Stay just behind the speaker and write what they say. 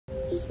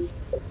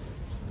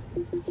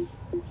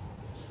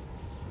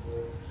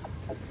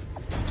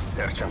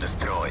Search and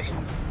destroy.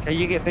 Okay,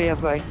 you get B,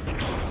 boy.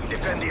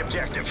 Defend the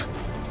objective.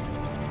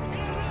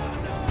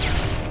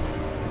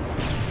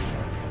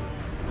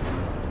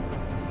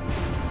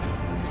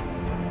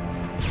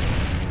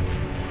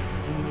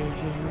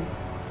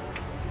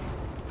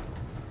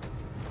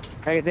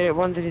 Okay, there,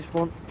 one did his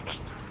spawn.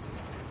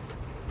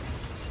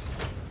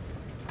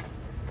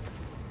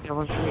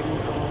 Someone's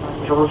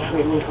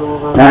shooting me from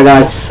over. Alright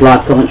guys,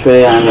 live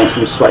commentary, I'm getting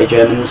some sweaty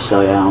Germans, so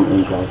yeah, I'm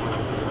gonna enjoy.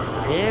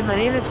 Yeah, my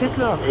name is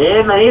Hitler.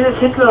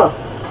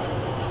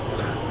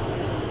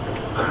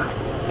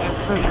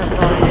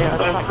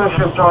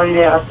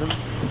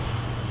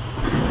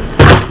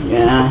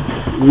 Yeah,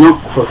 I'm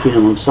not fucking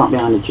them, I'm sat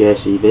behind a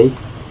JCB.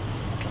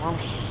 I'm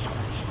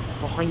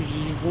behind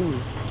the wall.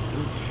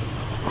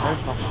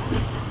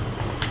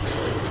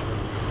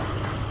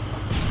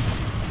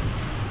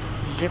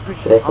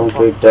 They come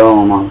through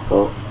dome, I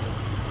thought.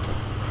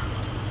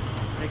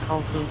 They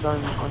come through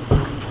dome on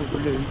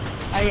blue.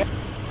 Hey.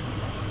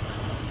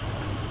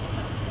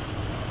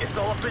 It's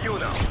all up to you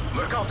now.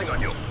 We're counting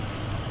on you.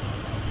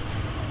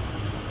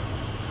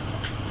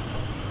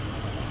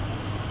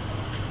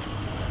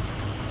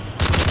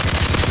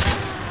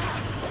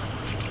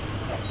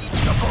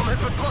 The bomb has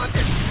been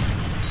planted.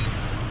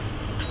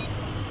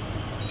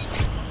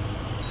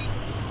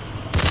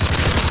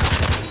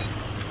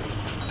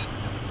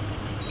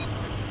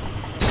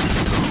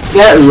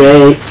 Get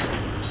raped.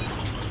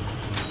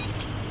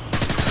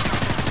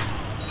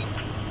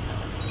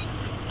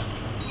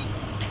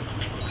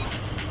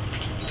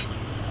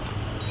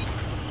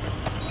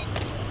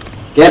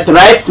 Get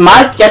right,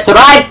 Mike, get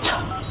right!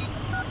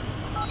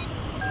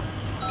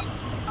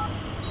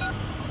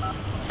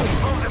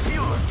 Bomb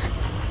defused.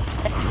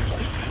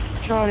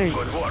 Charlie.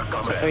 Good work,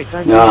 comrades. Wait,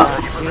 don't No. do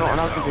that. You're not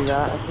allowed to do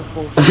that. That's a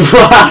full.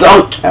 I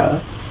don't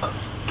care.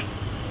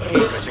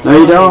 Switching No you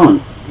sides.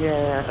 don't.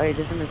 Yeah, hey,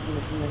 listen. It's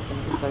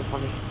so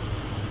funny.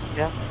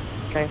 Yeah?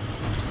 Okay.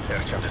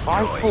 Search and I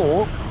destroy.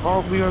 thought,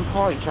 oh, we were in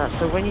party chat,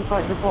 so when you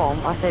got the bomb,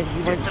 I said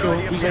he went to the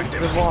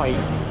right,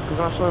 because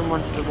I saw him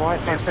run to the right,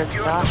 so I said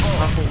that, I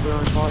thought we were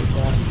in party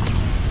chat.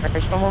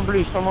 Okay, someone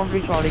blue,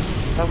 Charlie.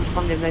 That was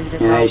funded, maybe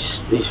this Yeah,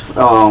 he's,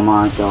 oh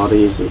my god,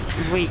 he's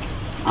weak.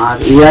 yeah,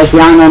 he's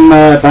behind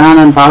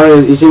them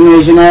barrier, he's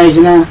in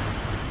there.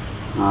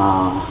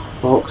 Ah,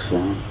 fuck's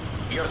sake.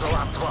 You're the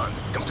last one.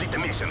 Complete the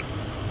mission.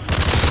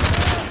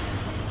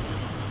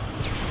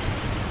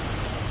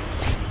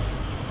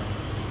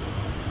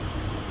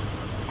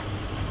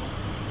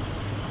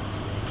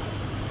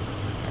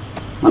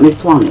 Let me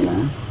plant it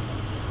there.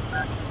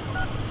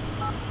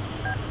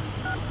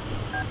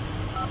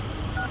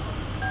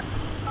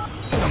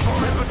 The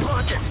bomb has been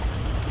planted.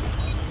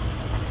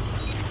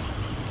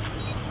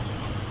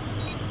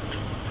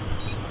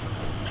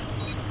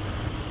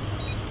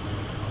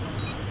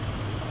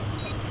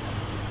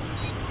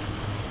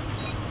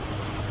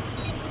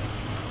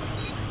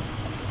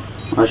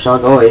 I shall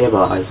go here,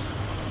 boys.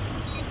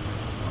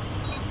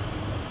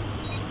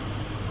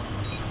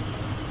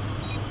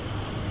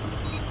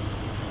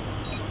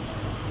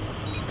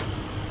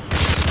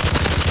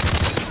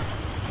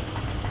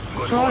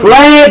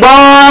 Play it,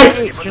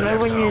 boys! Do you know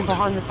when you're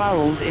behind the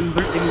barrels in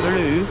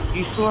blue,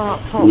 you saw them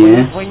up top,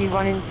 Yeah. when you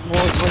run into the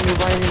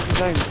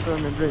zone, you saw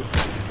them in blue.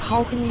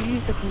 How can you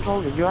use the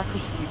controller? Your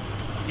accuracy,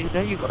 you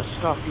know you've got a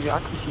scuff, your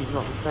accuracy is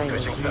not the same.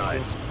 Switching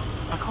sides.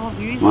 I can't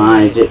use it.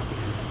 Why is it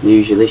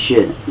usually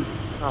shit?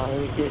 No,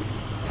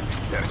 it's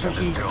Search and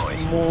destroy.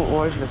 more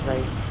all over the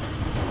place.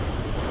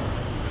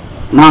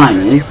 Mine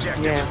Defend the is.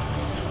 objective. Yeah,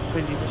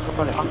 because you just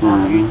got it. I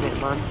can't use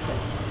it, man.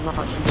 I'm not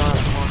actually going, I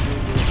can't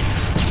use it.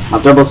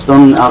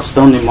 I've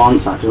stunned him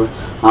once actually.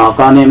 Oh, I've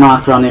got a new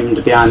marker on him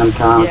behind them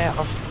cars.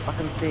 Yeah, I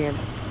can see him.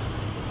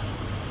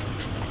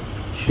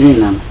 Shooting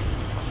them.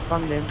 I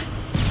stunned him.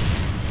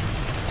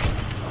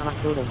 And I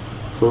killed him.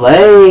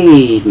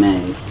 Played,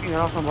 mate. You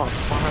know, I'm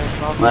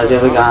behind. Where's the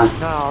other guy?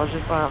 No, I was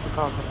just going out the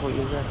car, so I thought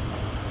you were there.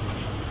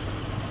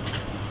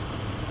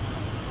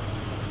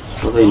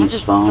 Probably in I the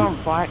just spawn.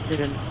 jumped by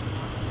accident.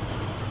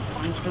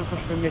 I'm just going to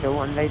push the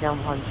middle and lay down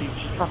behind, so you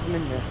just trap him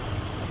in there.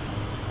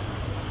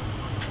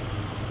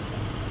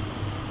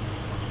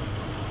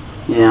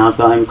 Yeah, I've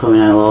got him coming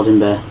out loading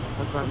bay.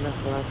 That's right,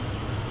 left side.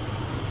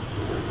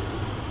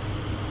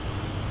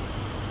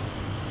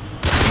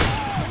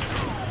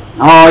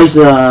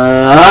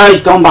 Oh,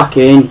 he's gone back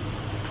in.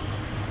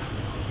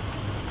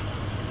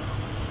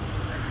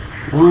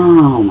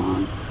 Wow,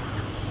 man.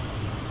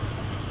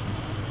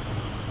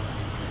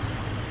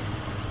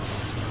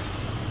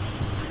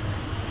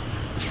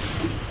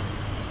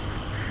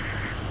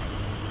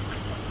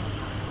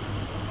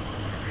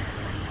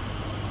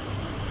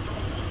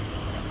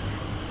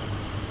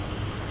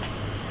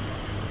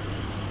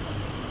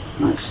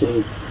 Let's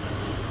see.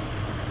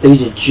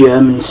 These are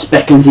German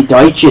Specken Sie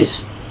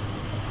Deutsches.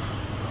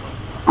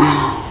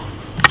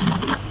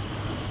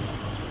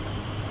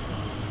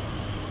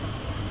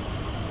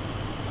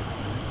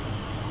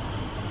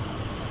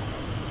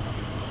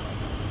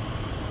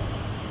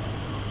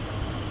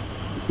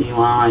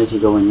 Why is he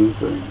going in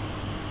for it?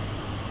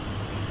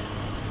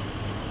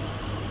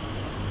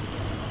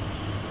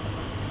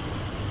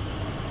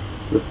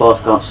 We've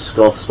both got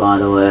scuffs, by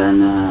the way,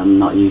 and I'm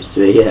not used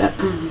to it yet.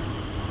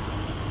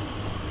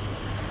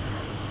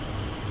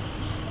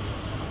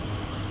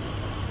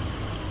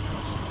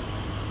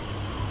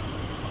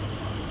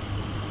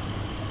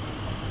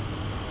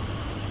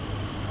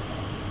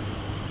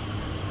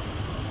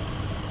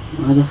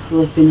 Where the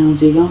flipping hell's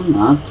he gone,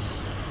 lads?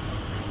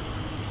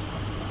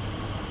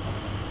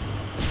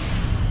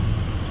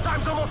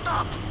 Time's almost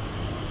up.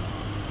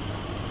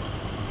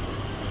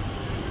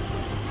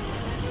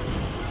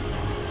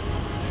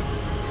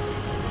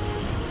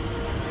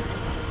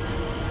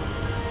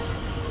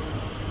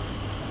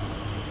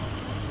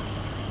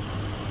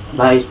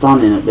 Bet he's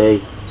planning it,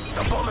 B.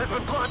 The bomb has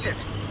been planted.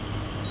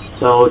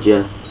 Told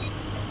you.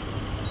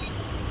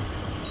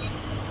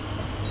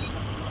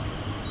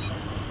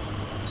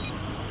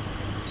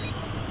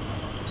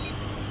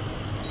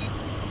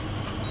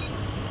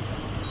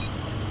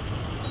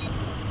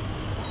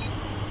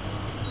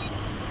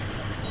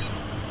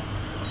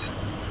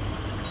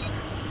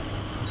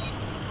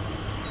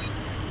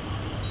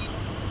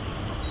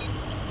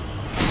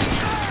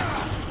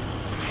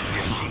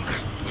 Defeat.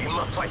 He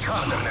must fight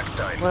harder next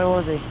time. Where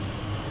was he?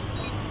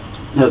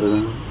 I don't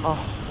know. Oh,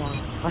 wow.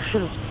 I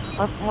should have.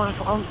 I'm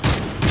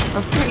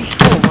pretty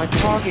sure my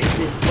target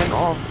went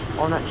off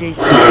on that G.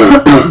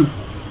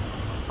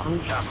 I'm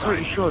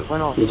pretty sure it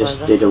went off. He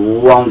just did a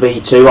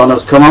 1v2 on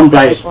us. Come on,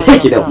 Dave,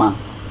 pick it up, man.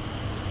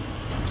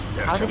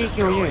 How did he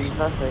kill you in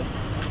first place?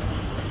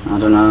 I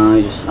don't know,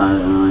 I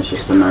don't know, it's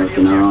just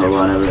American or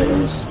whatever it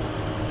is.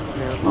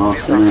 Yeah.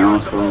 Awesome, yeah,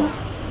 awesome.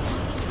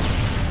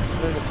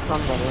 There's a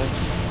sun, by the way.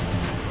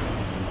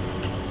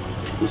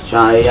 He's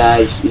trying, yeah,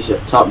 he's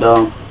at top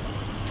down.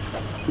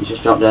 He's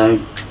just dropped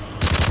down.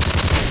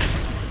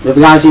 The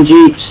other guys in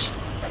jeeps.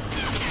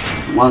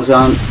 One's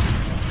on.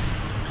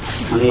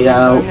 I need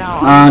out.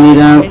 I need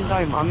out.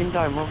 I'm in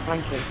dome, I'm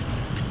flanking.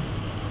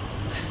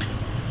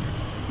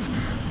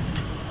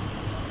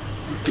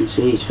 You can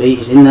see his feet,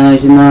 he's in there,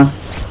 he's in there.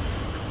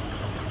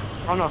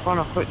 Run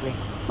off quickly.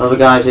 The other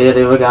guys here,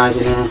 the other guys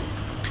in here.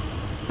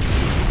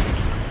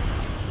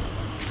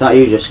 Is that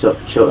you just shut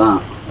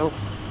that? Nope.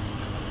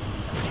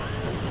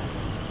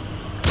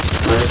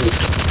 Where is he?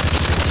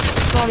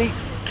 Sorry.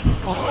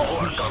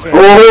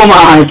 Oh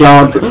my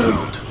god!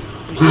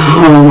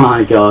 Oh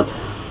my god.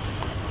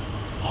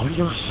 Oh,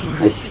 you're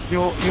It's- so...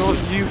 You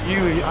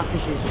actually...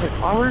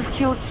 I would have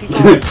killed him. I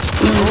would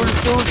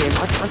have killed him.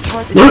 I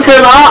tried to... Look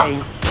at that!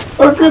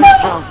 Look at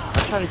that! I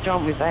tried to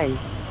jump with A.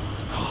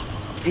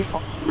 If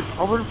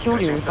I would have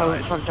killed him if I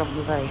was trying to jump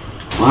with A.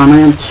 Why am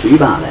I on 2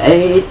 bad,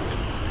 eh?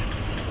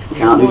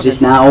 Can't lose this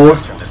now.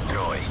 Search and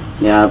destroy.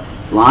 Yeah,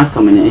 live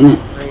coming in, innit?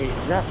 Right,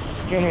 that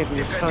scared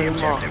me so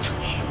much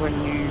when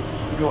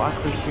your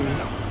accuracy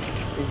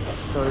is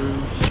so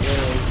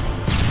scary.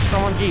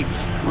 Someone deep.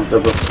 I'll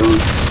double stun.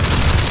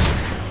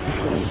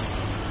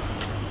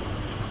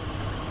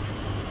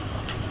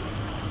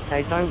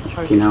 Hey, don't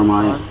choke. You know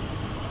my...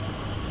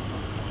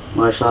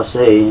 Where shall I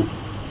see?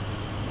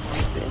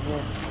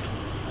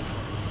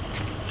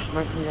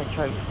 Smoke me that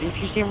choke. If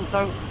you see him,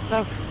 don't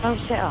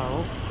set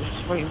out.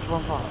 Just wait until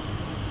I'm past.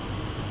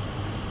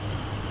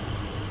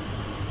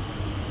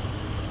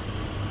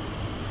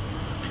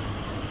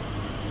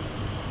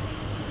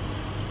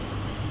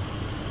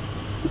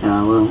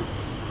 Yeah, I will.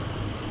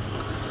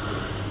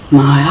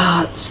 My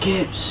heart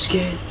skips a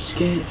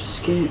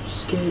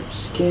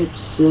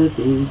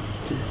beat.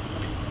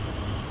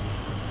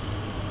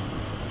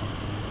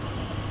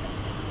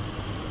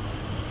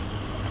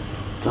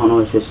 Don't know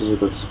if this is a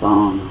good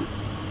spot or not.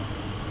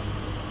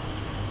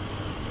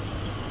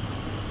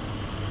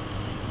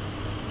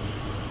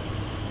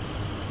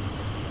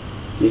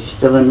 Is he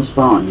still in the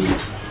spawn?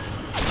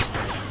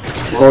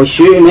 Oh, he's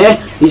shooting me!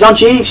 He's on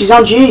jeeps! He's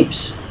on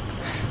jeeps!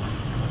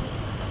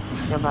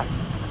 Get back.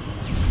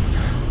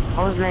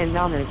 I was laying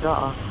down in the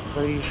gutter,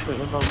 so you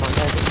shooting above my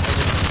head.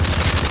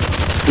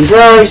 He's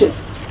there!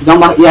 He's on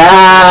back!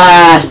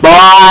 Yes,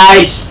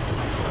 boys!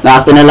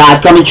 That's been a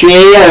live commentary.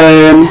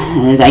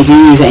 Thank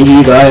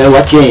you for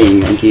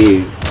watching. Thank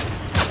you.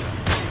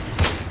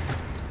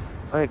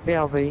 Alright,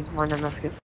 BLB, my name is